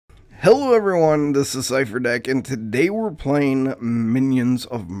Hello everyone, this is Cipher and today we're playing Minions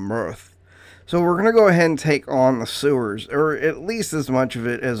of Mirth. So we're going to go ahead and take on the sewers, or at least as much of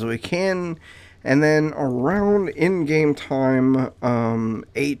it as we can, and then around in-game time,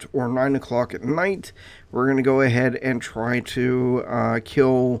 8 or 9 o'clock at night, we're going to go ahead and try to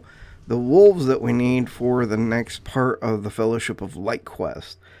kill the wolves that we need for the next part of the Fellowship of Light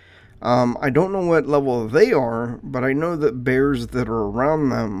quest. I don't know what level they are, but I know that bears that are around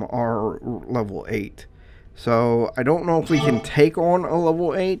them are level 8. So I don't know if we can take on a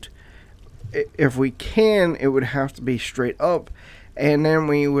level 8. If we can, it would have to be straight up, and then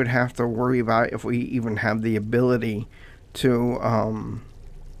we would have to worry about if we even have the ability to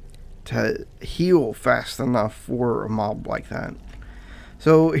heal fast enough for a mob like that.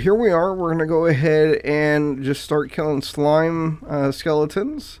 So here we are. We're going to go ahead and just start killing slime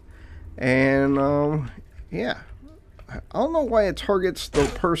skeletons. And, yeah. I don't know why it targets the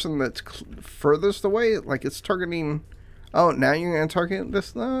person that's furthest away. Like, it's targeting... Oh, now you're going to target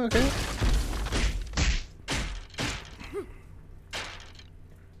this? Oh, okay.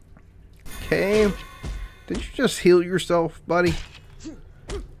 Okay. Did you just heal yourself, buddy?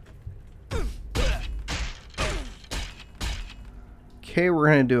 Okay, we're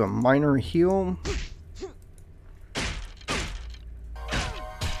going to do a minor heal.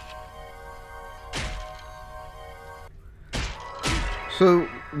 So,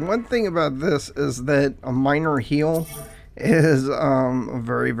 one thing about this is that a minor heal is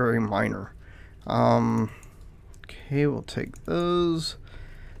very, very minor. Okay, we'll take those.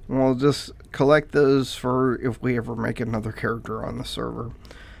 And we'll just collect those for if we ever make another character on the server.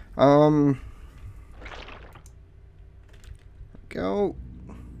 Go.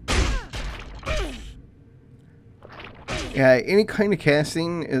 Yeah, any kind of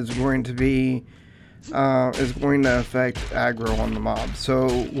casting is going to be... is going to affect aggro on the mob. So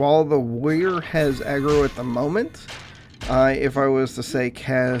while the warrior has aggro at the moment, if I was to say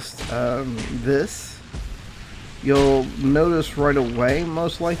cast this, you'll notice right away,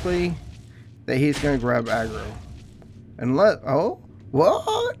 most likely, that he's going to grab aggro. And oh,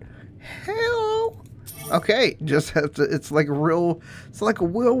 what? Hello? Okay, just have to, it's like a real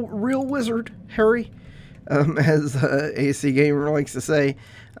wizard, Harry, as AC Gamer likes to say.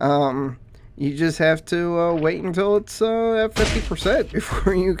 You just have to wait until it's at 50%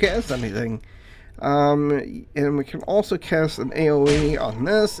 before you cast anything. And we can also cast an AoE on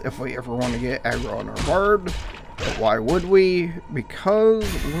this if we ever want to get aggro on our bard. But why would we? Because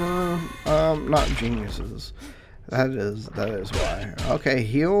we're not geniuses. That is why. Okay,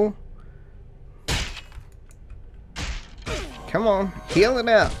 heal. Come on, heal it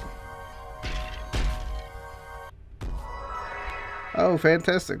out. Oh,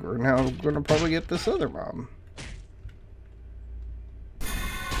 fantastic. We're now going to probably get this other mob.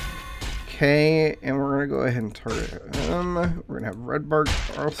 Okay, and we're going to go ahead and target them. We're going to have Redbark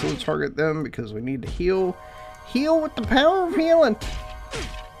also target them because we need to heal. Heal with the power of healing.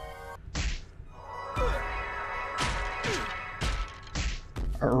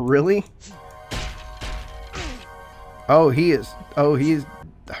 Really? Oh, he's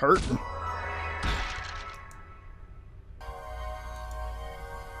hurting.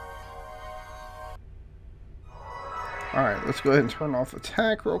 Alright, let's go ahead and turn off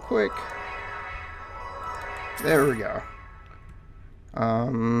attack real quick. There we go.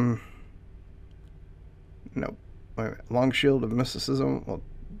 Nope. Wait a minute. Long shield of mysticism. Well,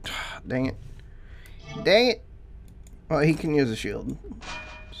 dang it. Dang it! Well, he can use a shield.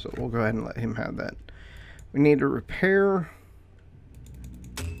 So we'll go ahead and let him have that. We need to repair.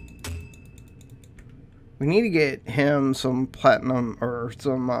 We need to get him some platinum or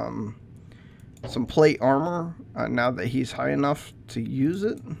some plate armor now that he's high enough to use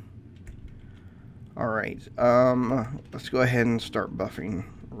it. Alright, let's go ahead and start buffing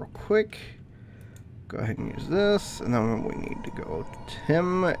real quick. Go ahead and use this, and then we need to go to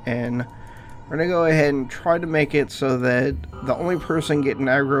Tim, and we're going to go ahead and try to make it so that the only person getting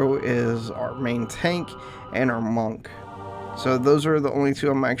aggro is our main tank and our monk. So those are the only two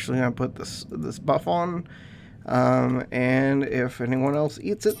I'm actually going to put this buff on. And if anyone else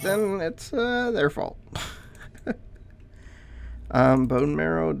eats it, then it's their fault. Bone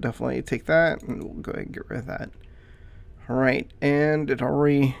marrow, definitely take that, and we'll go ahead and get rid of that. Alright, and did I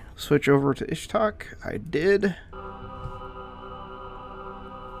already switch over to Ishtak? I did.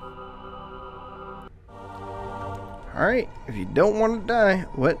 Alright, if you don't want to die,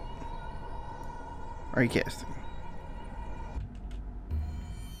 what are you casting?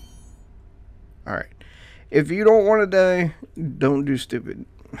 Alright. If you don't want to die, don't do stupid.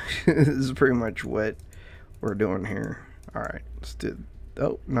 This is pretty much what we're doing here. Alright, let's do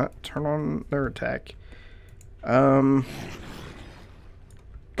Oh, not turn on their attack. Good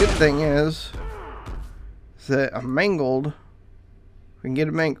thing is that a mangled. We can get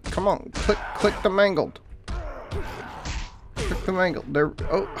a mangled. Come on, click the mangled. Click the mangled. There.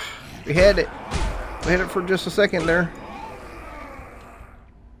 Oh, we had it. We had it for just a second there.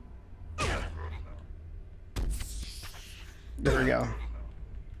 There we go.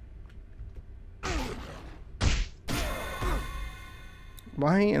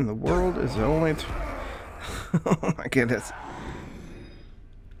 Why in the world is it only... Oh my goodness.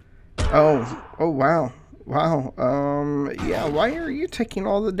 Oh wow. Wow. Yeah, why are you taking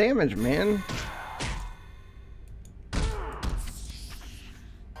all the damage, man?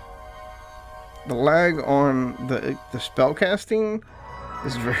 The lag on the spell casting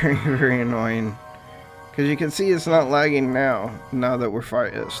is very, very annoying. Because you can see it's not lagging now that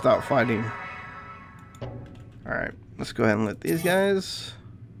we're stop fighting. Alright, let's go ahead and let these guys.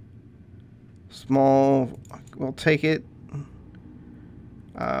 Small, we'll take it.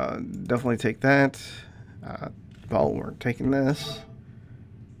 Definitely take that. Well, we're taking this.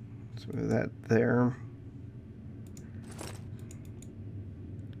 Let's move that there.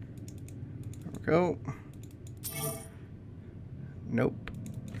 There we go. Nope.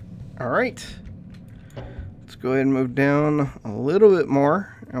 Alright. Let's go ahead and move down a little bit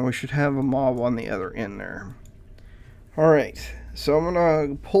more, and we should have a mob on the other end there. Alright, so I'm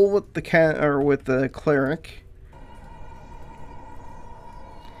gonna pull with the Cleric.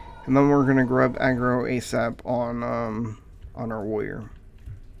 And then we're gonna grab aggro ASAP on our warrior.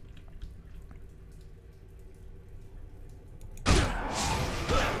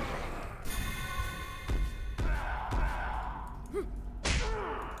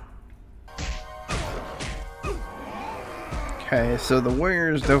 Okay, so the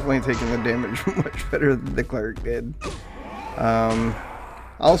warrior is definitely taking the damage much better than the Cleric did.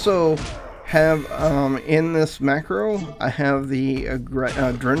 Also have in this macro, I have the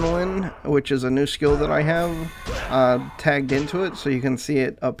adrenaline, which is a new skill that I have tagged into it, so you can see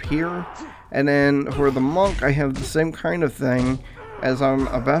it up here. And then for the monk, I have the same kind of thing. As I'm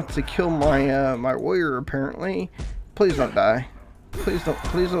about to kill my my warrior, apparently. Please don't die. Please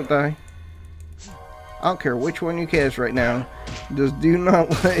don't die. I don't care which one you cast right now. Just do not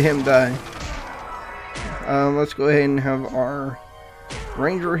let him die. Let's go ahead and have our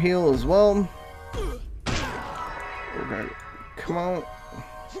ranger heal as well. We're gonna come on.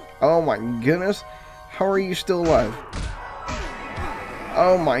 Oh my goodness. How are you still alive?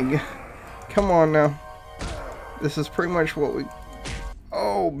 Oh my god. Come on now. This is pretty much what we...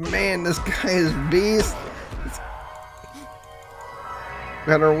 Oh man, this guy is beast.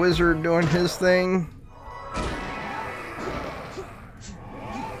 Got our wizard doing his thing.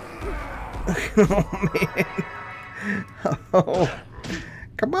 Oh man. Oh.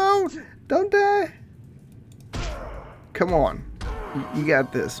 Come on. Don't die. Come on. You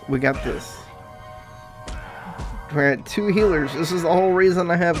got this. We got this. We got 2 healers. This is the whole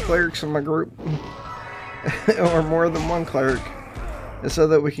reason I have clerics in my group. Or more than one cleric. So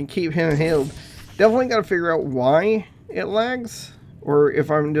that we can keep him healed. Definitely got to figure out why it lags. Or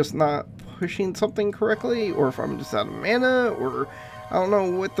if I'm just not pushing something correctly. Or if I'm just out of mana. Or I don't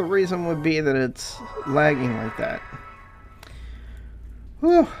know what the reason would be that it's lagging like that.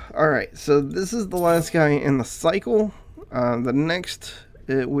 Whew. Alright, so this is the last guy in the cycle. The next,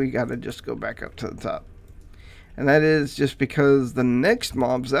 we gotta just go back up to the top. And that is just because the next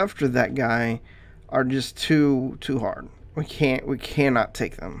mobs after that guy are just too hard. We cannot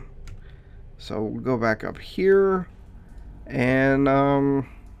take them. So we'll go back up here. And,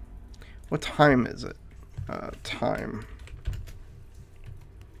 what time is it? Time.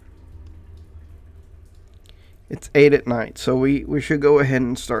 It's 8 at night, so we should go ahead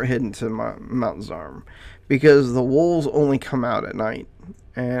and start heading to Mount Zharm, because the wolves only come out at night,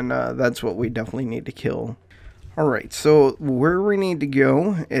 and that's what we definitely need to kill. Alright, so where we need to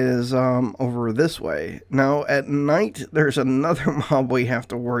go is over this way. Now, at night, there's another mob we have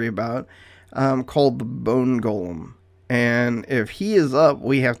to worry about called the Bone Golem. And if he is up,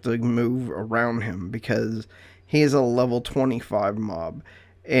 we have to move around him, because he's a level 25 mob.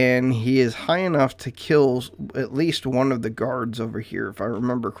 And he is high enough to kill at least one of the guards over here, if I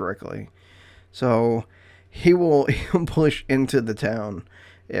remember correctly. So he'll push into the town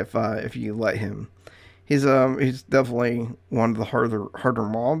if you let him. He's definitely one of the harder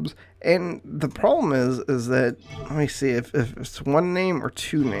mobs. And the problem is that, let me see if it's one name or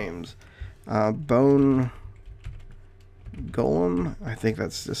 2 names. Bone Golem, I think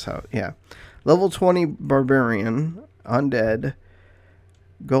that's just how. Yeah, level 20 Barbarion, undead.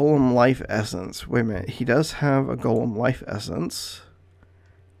 Golem Life Essence. Wait a minute. He does have a Golem Life Essence.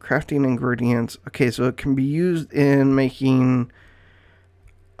 Crafting ingredients. Okay, so it can be used in making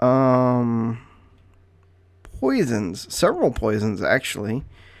poisons. Several poisons, actually.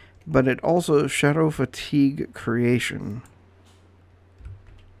 But it also shadow fatigue creation.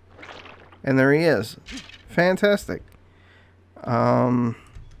 And there he is. Fantastic.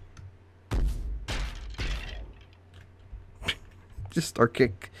 Just our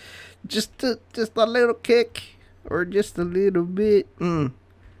kick. Just a little kick. Or just a little bit.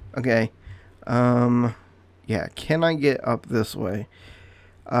 Okay. Yeah, can I get up this way?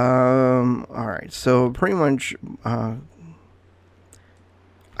 Alright, so pretty much,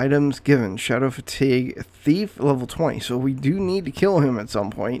 items given. Shadow Fatigue. Thief, level 20. So we do need to kill him at some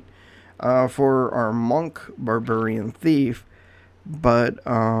point, for our Monk Barbarian Thief. But,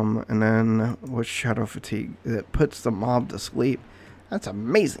 and then, what's Shadow Fatigue? It puts the mob to sleep. That's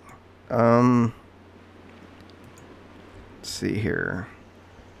amazing. Let's see here.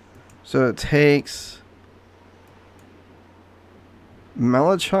 So it takes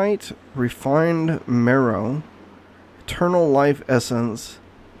Malachite, Refined Marrow, Eternal Life Essence,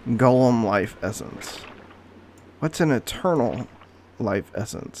 Golem Life Essence. What's an Eternal Life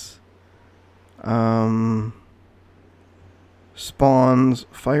Essence? Spawns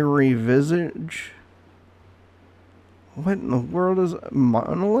Fiery Visage. What in the world is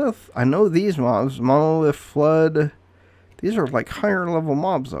Monolith? I know these mobs. Monolith, Flood. These are like higher level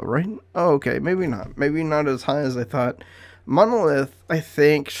mobs though, right? Oh, okay. Maybe not. Maybe not as high as I thought. Monolith, I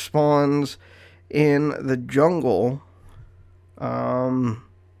think, spawns in the jungle.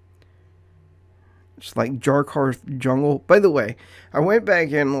 It's like Jarkarth jungle. By the way, I went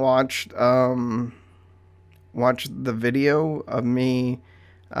back and watched the video of me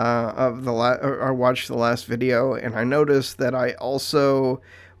I watched the last video, and I noticed that I also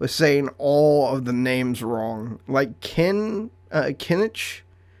was saying all of the names wrong. Like Kinch, it's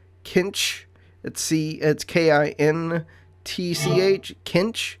Kintch,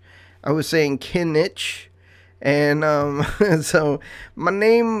 Kinch. I was saying Kinich, and so my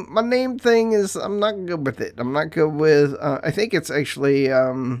name thing is, I'm not good with it. I'm not good with. I think it's actually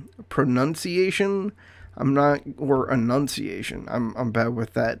pronunciation. I'm not, or enunciation. I'm bad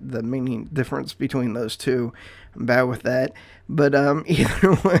with that. The meaning difference between those two, I'm bad with that. But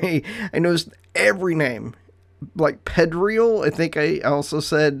either way, I noticed every name, like Pedreal. I think I also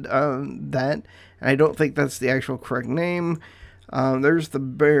said that. I don't think that's the actual correct name. There's the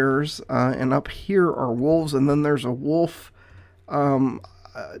bears, and up here are wolves, and then there's a wolf den.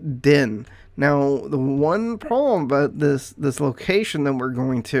 Now, the one problem about this location that we're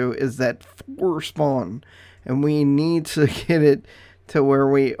going to is that 4 spawn, and we need to get it to where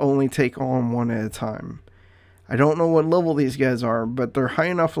we only take on 1 at a time. I don't know what level these guys are, but they're high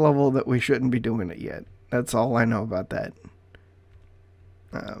enough level that we shouldn't be doing it yet. That's all I know about that.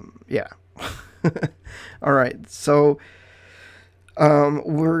 Yeah. Alright, so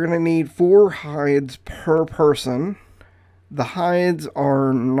we're going to need 4 hides per person. The hides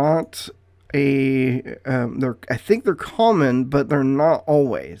are not I think they're common, but they're not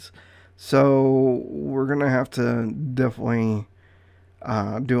always. So we're gonna have to definitely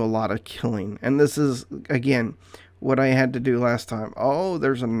do a lot of killing. And this is, again, what I had to do last time. Oh,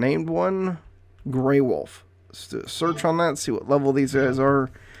 there's a named one, Grey Wolf. Let's do a search on that, see what level these guys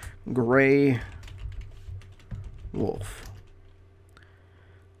are. Grey Wolf,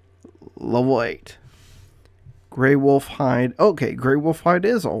 level 8. Grey Wolf hide. Okay, Grey Wolf hide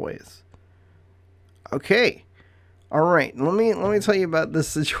is always. Okay, all right. Let me tell you about this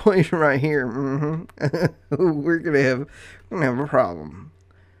situation right here. We're gonna have a problem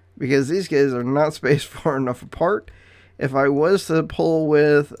because these guys are not spaced far enough apart. If I was to pull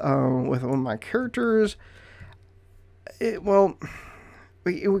with one of my characters, well,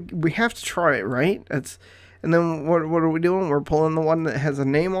 we have to try it, right? And then what are we doing? We're pulling the one that has a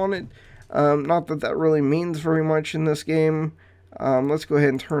name on it. Not that that really means very much in this game. Let's go ahead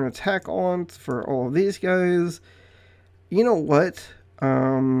and turn attack on for all of these guys. You know what?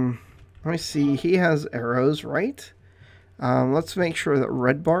 Let me see. He has arrows, right? Let's make sure that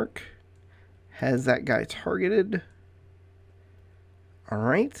Redbark has that guy targeted.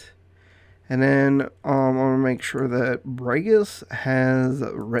 Alright. And then I'm going to make sure that Bregus has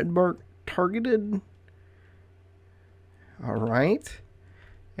Redbark targeted. Alright.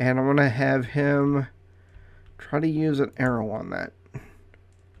 And I'm going to have him try to use an arrow on that.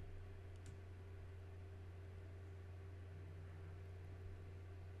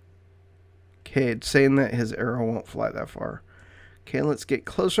 Okay, it's saying that his arrow won't fly that far. Okay, let's get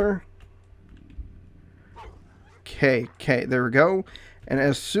closer. Okay, there we go. And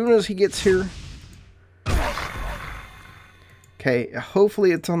as soon as he gets here... Okay,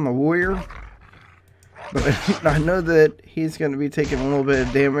 hopefully it's on the warrior. But I know that he's going to be taking a little bit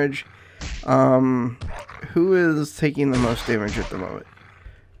of damage. Who is taking the most damage at the moment?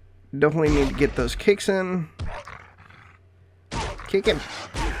 Definitely need to get those kicks in. Kick him.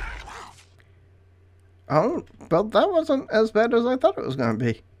 Oh, well, that wasn't as bad as I thought it was going to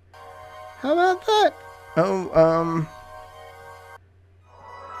be. How about that? Oh,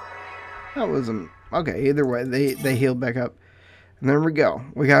 that wasn't... Okay, either way, they healed back up. And there we go.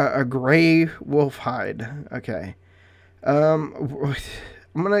 We got a gray wolf hide. Okay. I'm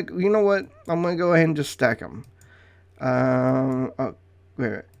gonna... You know what? I'm gonna go ahead and just stack them. Oh,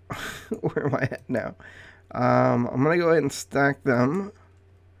 wait. Where am I at now? I'm gonna go ahead and stack them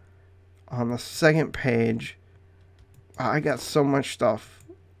on the second page. I got so much stuff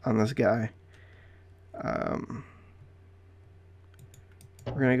on this guy.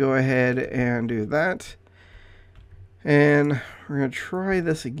 We're going to go ahead and do that. And we're going to try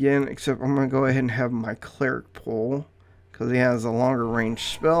this again, except I'm going to go ahead and have my Cleric pull, because he has a longer range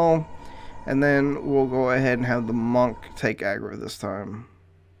spell. And then we'll go ahead and have the Monk take aggro this time.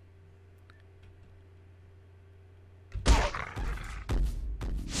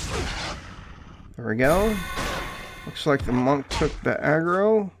 There we go. Looks like the Monk took the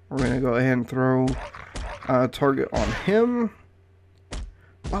aggro. We're going to go ahead and throw a target on him.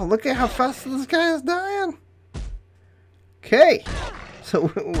 Wow, look at how fast this guy is dying. Okay.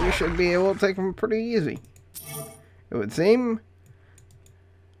 So we should be able to take him pretty easy, it would seem.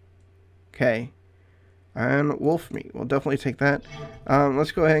 Okay. And wolf meat. We'll definitely take that.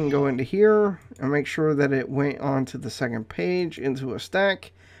 Let's go ahead and go into here and make sure that it went onto the second page into a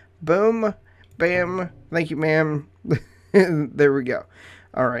stack. Boom. Bam. Thank you, ma'am. There we go.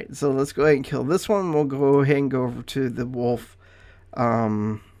 Alright, so let's go ahead and kill this one. We'll go ahead and go over to the wolf.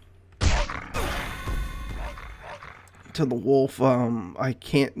 I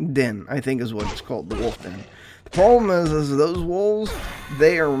can't den, I think is what it's called, the wolf den. The problem is those wolves,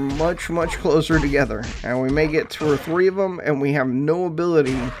 they are much closer together, and we may get 2 or 3 of them, and we have no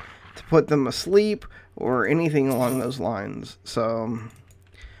ability to put them asleep or anything along those lines. So,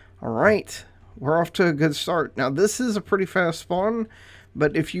 alright, we're off to a good start. Now, this is a pretty fast spawn,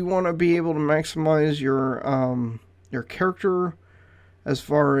 but if you want to be able to maximize your character as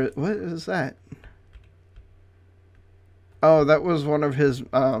far as... What is that? Oh, that was one of his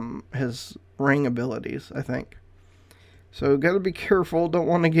ring abilities, I think. So, gotta be careful. Don't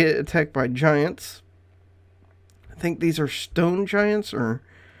want to get attacked by giants. I think these are stone giants, or...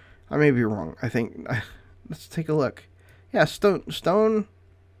 I may be wrong. I think... Let's take a look. Yeah, stone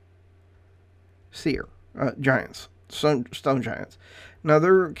seer. Giants. Stone giants. Now,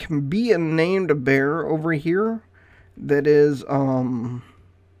 there can be a named bear over here that is around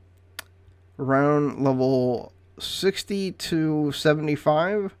level 60 to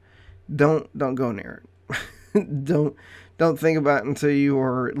 75. Don't go near it. don't think about it until you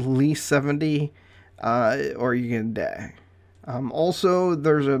are at least 70, or you're gonna die. Also,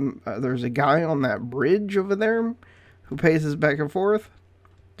 there's a guy on that bridge over there who paces back and forth.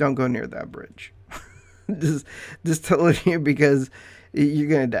 Don't go near that bridge. just telling you, because you're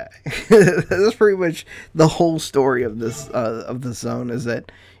gonna die. That's pretty much the whole story of this zone, is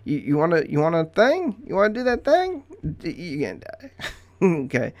that you want a thing, you want to do that thing, you're gonna die.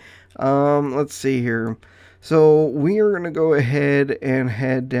 Okay. Let's see here. So we are gonna go ahead and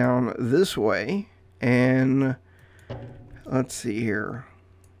head down this way, and let's see here.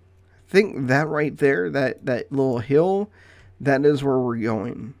 I think that right there, that little hill, that is where we're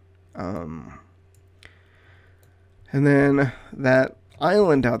going. And then that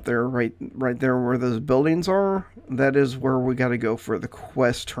island out there, right there where those buildings are, that is where we got to go for the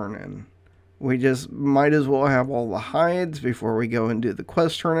quest turn-in. We just might as well have all the hides before we go and do the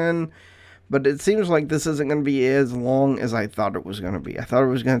quest turn-in. But it seems like this isn't going to be as long as I thought it was going to be. I thought it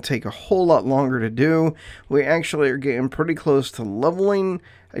was going to take a whole lot longer to do. We actually are getting pretty close to leveling.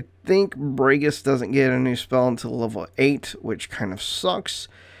 I think Bregus doesn't get a new spell until level 8, which kind of sucks.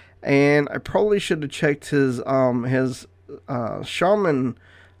 And I probably should have checked his Shaman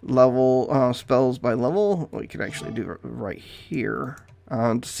level, spells by level. We could actually do it right here.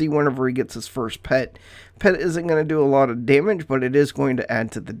 To see whenever he gets his first pet. Pet isn't going to do a lot of damage, but it is going to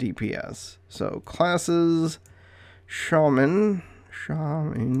add to the DPS. So, classes, Shaman,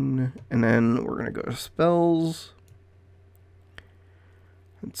 and then we're going to go to spells.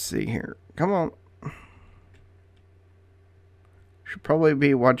 Let's see here. Come on. Should probably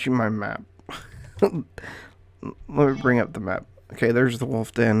be watching my map. Let me bring up the map. Okay, there's the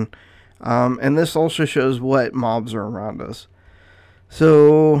wolf den. And this also shows what mobs are around us.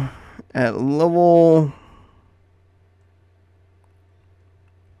 So, at level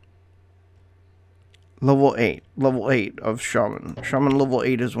Level 8. Level 8 of Shaman. Shaman level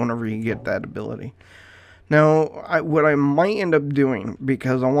 8 is whenever you get that ability. Now, what I might end up doing,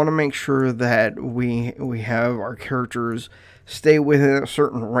 because I want to make sure that we have our characters stay within a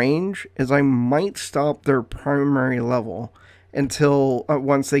certain range, is I might stop their primary level until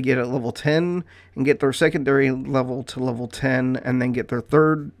once they get at level 10 and get their secondary level to level 10, and then get their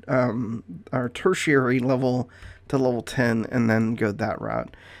third or tertiary level to level 10, and then go that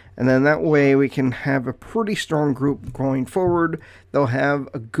route. And then that way we can have a pretty strong group going forward. They'll have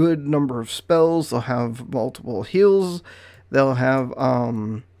a good number of spells. They'll have multiple heals. They'll have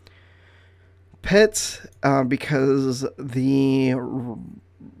pets, because the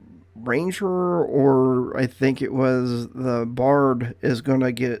ranger, or I think it was the bard, is going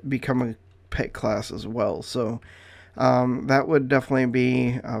to become a pet class as well. So that would definitely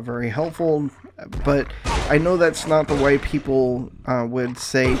be very helpful. But I know that's not the way people would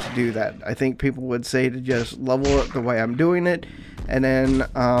say to do that. I think people would say to just level it the way I'm doing it, and then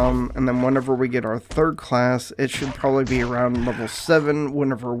whenever we get our third class, it should probably be around level 7.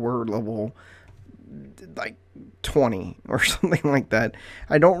 Whenever we're level like 20 or something like that.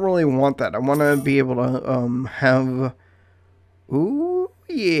 I don't really want that. I want to be able to have. Ooh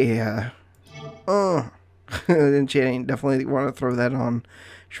yeah. Enchanting. Definitely want to throw that on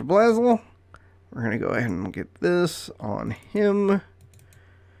Shablazzle. We're going to go ahead and get this on him.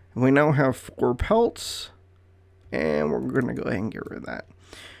 We now have 4 pelts. And we're going to go ahead and get rid of that.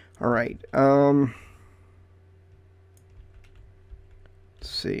 Alright. Let's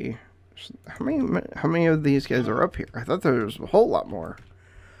see. How many of these guys are up here? I thought there was a whole lot more.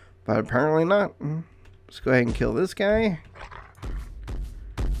 But apparently not. Let's go ahead and kill this guy.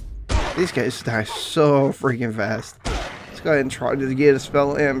 These guys die so freaking fast. Let's go ahead and try to get a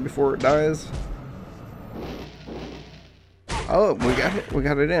spell in before it dies. Oh, we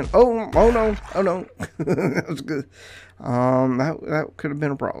got it in. Oh no. Oh no. That was good. That could have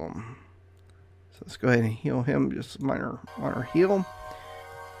been a problem. So let's go ahead and heal him. Just a minor heal.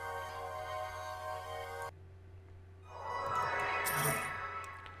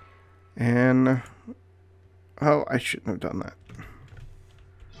 And oh, I shouldn't have done that.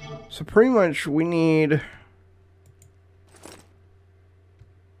 So pretty much we need,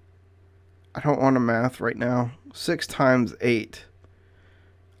 I don't want to math right now. 6 times 8.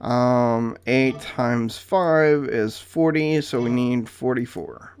 8 times 5 is 40, so we need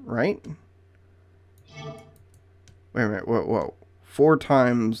 44, right? Wait a minute, whoa. 4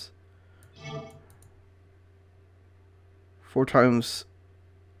 times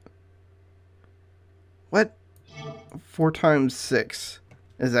what? 4 times 6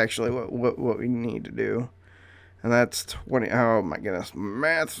 is actually what we need to do. And that's 20. Oh my goodness.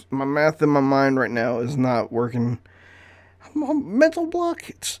 My math in my mind right now is not working. Mental block.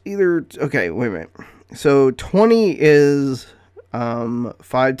 It's either, okay, wait a minute. So 20 is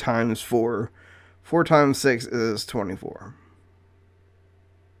 5 times 4. 4 times 6 is 24.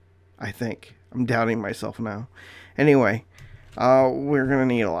 I think. I'm doubting myself now. Anyway, we're gonna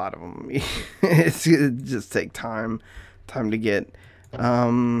need a lot of them. It's gonna just take time to get.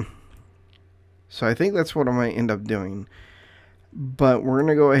 So I think that's what I might end up doing. But we're going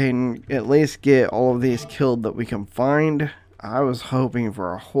to go ahead and at least get all of these killed that we can find. I was hoping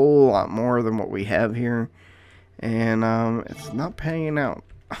for a whole lot more than what we have here. And it's not panning out.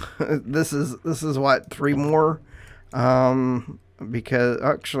 This is what, 3 more? Because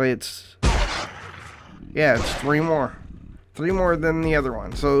actually it's 3 more. 3 more than the other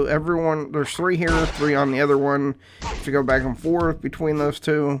one. So everyone, there's 3 here, 3 on the other one. To go back and forth between those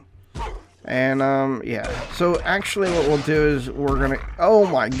 2. And yeah. So actually what we'll do is we're gonna, oh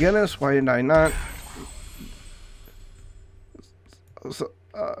my goodness, why did I not? So,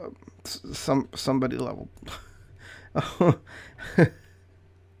 somebody leveled. Oh,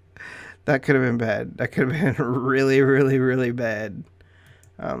 that could have been bad. That could have been really, really, really bad.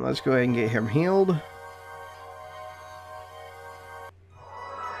 Let's go ahead and get him healed.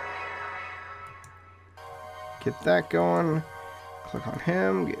 Get that going. Click on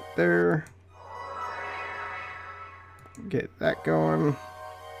him. Get there. Get that going.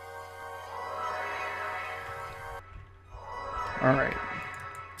 Alright.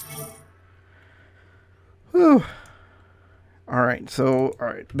 Whew. Alright, so,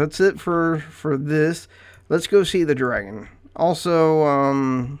 alright. That's it for this. Let's go see the dragon.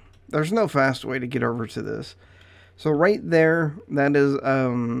 Also, there's no fast way to get over to this. So right there, that is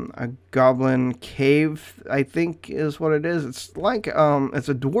a goblin cave, I think is what it is. It's like it's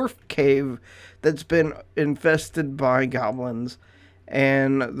a dwarf cave that's been infested by goblins,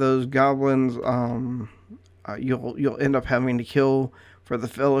 and those goblins you'll end up having to kill for the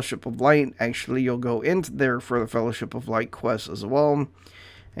Fellowship of Light. Actually, you'll go into there for the Fellowship of Light quest as well.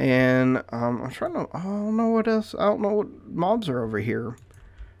 And I'm trying to, I don't know what else, I don't know what mobs are over here.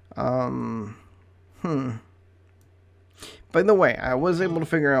 By the way, I was able to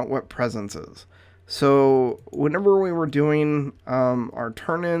figure out what presence is. So whenever we were doing our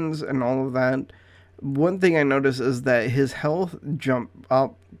turn-ins and all of that, one thing I noticed is that his health jumped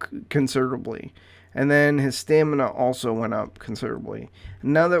up considerably. And then his stamina also went up considerably.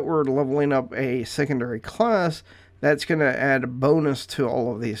 Now that we're leveling up a secondary class, that's going to add a bonus to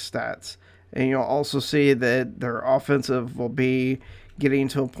all of these stats. And you'll also see that their offensive will be getting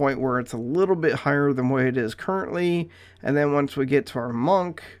to a point where it's a little bit higher than what it is currently. And then once we get to our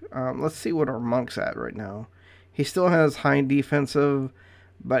monk, let's see what our monk's at right now. He still has high defensive,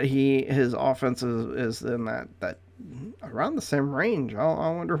 but his offensive is in that around the same range. I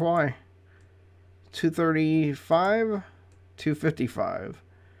wonder why. 235, 255.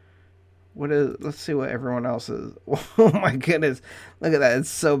 What is? Let's see what everyone else is. Oh my goodness, look at that! It's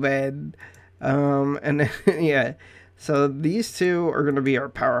so bad. And then, yeah. So these two are going to be our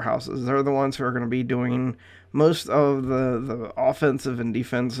powerhouses. They're the ones who are going to be doing most of the offensive and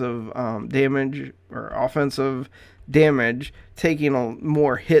defensive damage, or offensive damage, taking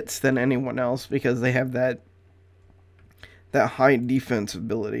more hits than anyone else because they have that high defense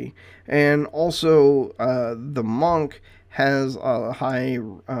ability. And also the monk has a high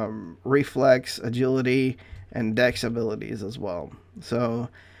reflex, agility, and dex abilities as well. So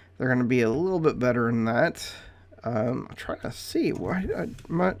they're going to be a little bit better in that. I'm trying to see why I'm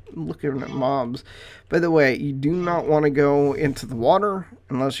not looking at mobs. By the way, you do not want to go into the water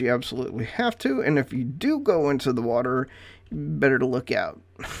unless you absolutely have to. And if you do go into the water, better to look out.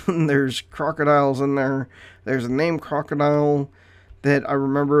 There's crocodiles in there. There's a named crocodile that I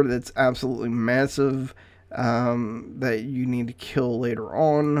remember that's absolutely massive, that you need to kill later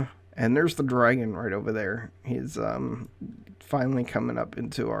on. And there's the dragon right over there. He's finally coming up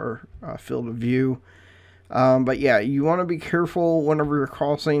into our field of view. But yeah, you want to be careful whenever you're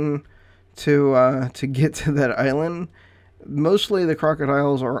crossing to get to that island. Mostly the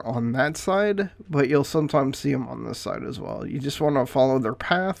crocodiles are on that side, but you'll sometimes see them on this side as well. You just want to follow their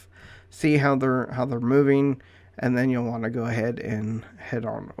path, see how they're moving, and then you'll want to go ahead and head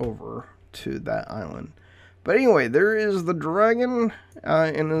on over to that island. But anyway, there is the dragon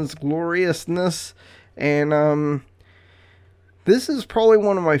in his gloriousness, and this is probably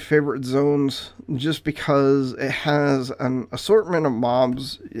one of my favorite zones just because it has an assortment of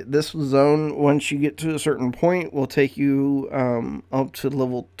mobs. This zone, once you get to a certain point, will take you up to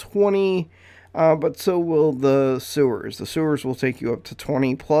level 20, but so will the sewers. The sewers will take you up to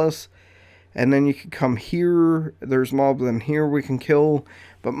 20 plus, and then you can come here. There's mobs in here we can kill,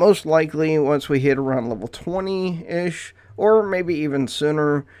 but most likely once we hit around level 20-ish, or maybe even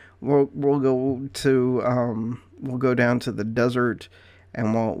sooner, we'll go to we'll go down to the desert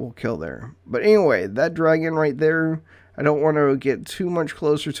and we'll kill there. But anyway, that dragon right there, I don't want to get too much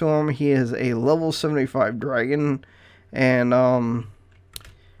closer to him. He is a level 75 dragon, and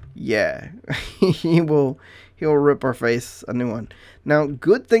yeah, he'll rip our face a new one. Now,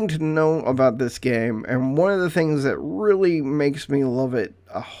 good thing to know about this game, and one of the things that really makes me love it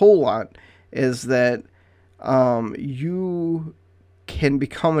a whole lot, is that you can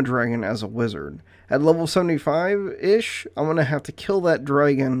become a dragon as a wizard. At level 75-ish, I'm going to have to kill that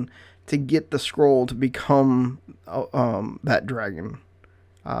dragon to get the scroll to become that dragon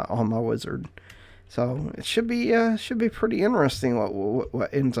on my wizard. So it should be pretty interesting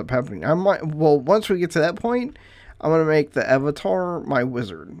what ends up happening. Once we get to that point, I'm going to make the avatar my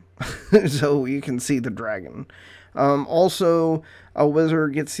wizard so you can see the dragon. Also, a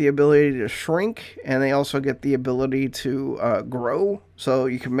wizard gets the ability to shrink, and they also get the ability to grow. So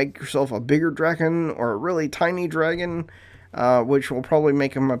you can make yourself a bigger dragon or a really tiny dragon, which will probably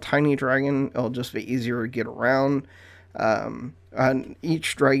make him a tiny dragon. It'll just be easier to get around. And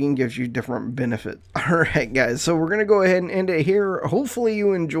each dragon gives you different benefits. Alright guys, so we're going to go ahead and end it here. Hopefully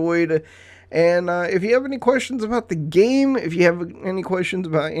you enjoyed. And if you have any questions about the game, if you have any questions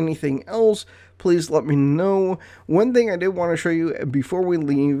about anything else, please let me know. One thing I did want to show you before we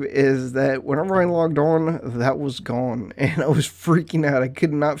leave is that whenever I logged on, that was gone. And I was freaking out. I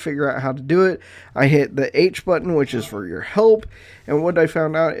could not figure out how to do it. I hit the H button, which is for your help. And what I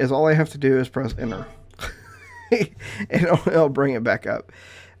found out is all I have to do is press enter. And it'll bring it back up.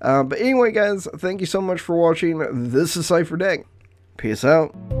 But anyway, guys, thank you so much for watching. This is Cipher Deck. Peace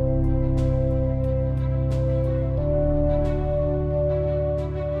out.